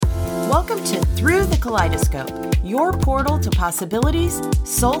to Through the Kaleidoscope, your portal to possibilities,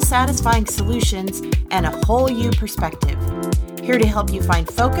 soul-satisfying solutions, and a whole you perspective. Here to help you find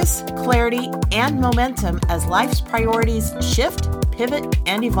focus, clarity, and momentum as life's priorities shift, pivot,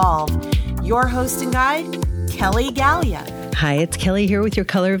 and evolve. Your host and guide, Kelly Gallia. Hi, it's Kelly here with your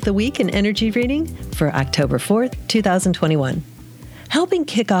Color of the Week and energy reading for October 4th, 2021. Helping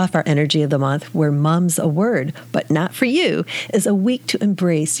kick off our energy of the month, where Mom's a word, but not for you, is a week to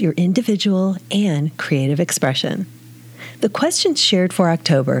embrace your individual and creative expression. The questions shared for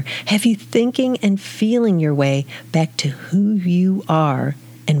October have you thinking and feeling your way back to who you are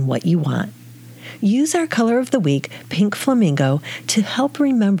and what you want. Use our Color of the Week, Pink Flamingo, to help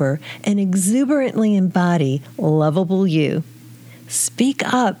remember and exuberantly embody lovable you. Speak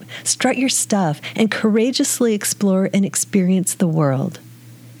up, strut your stuff, and courageously explore and experience the world.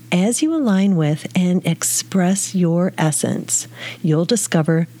 As you align with and express your essence, you'll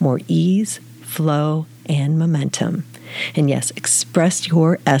discover more ease, flow, and momentum. And yes, express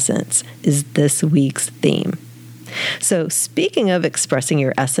your essence is this week's theme. So speaking of expressing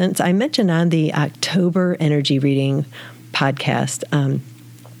your essence, I mentioned on the October energy reading podcast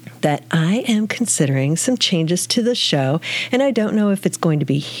that I am considering some changes to the show, and I don't know if it's going to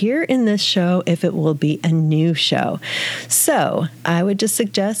be here in this show, if it will be a new show. So I would just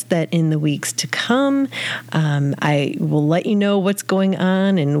suggest that in the weeks to come, I will let you know what's going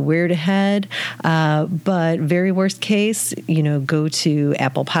on and where to head. But very worst case, go to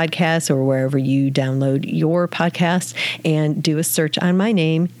Apple Podcasts or wherever you download your podcast and do a search on my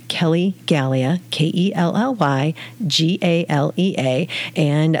name, Kelly Gallia, KELLYGALEA,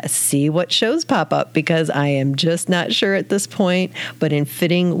 and see what shows pop up, because I am just not sure at this point. But in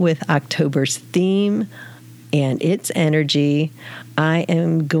fitting with October's theme and its energy, I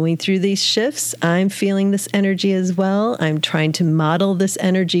am going through these shifts. I'm feeling this energy as well. I'm trying to model this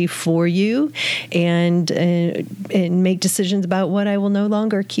energy for you and make decisions about what I will no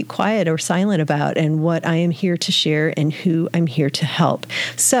longer keep quiet or silent about, and what I am here to share and who I'm here to help.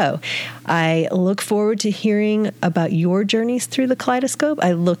 So I look forward to hearing about your journeys through the kaleidoscope.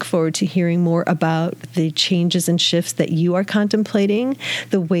 I look forward to hearing more about the changes and shifts that you are contemplating,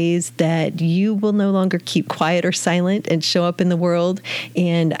 the ways that you will no longer keep quiet or silent and show up in the world.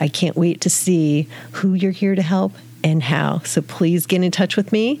 And I can't wait to see who you're here to help and how. So please get in touch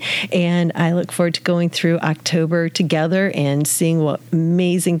with me. And I look forward to going through October together and seeing what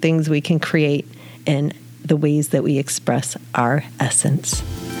amazing things we can create and the ways that we express our essence.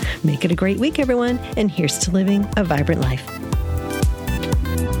 Make it a great week, everyone. And here's to living a vibrant life.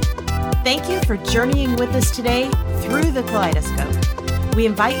 Thank you for journeying with us today through the kaleidoscope. We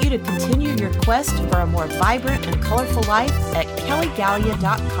invite you to continue your quest for a more vibrant and colorful life at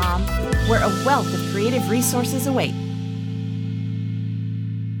kellygallia.com, where a wealth of creative resources await.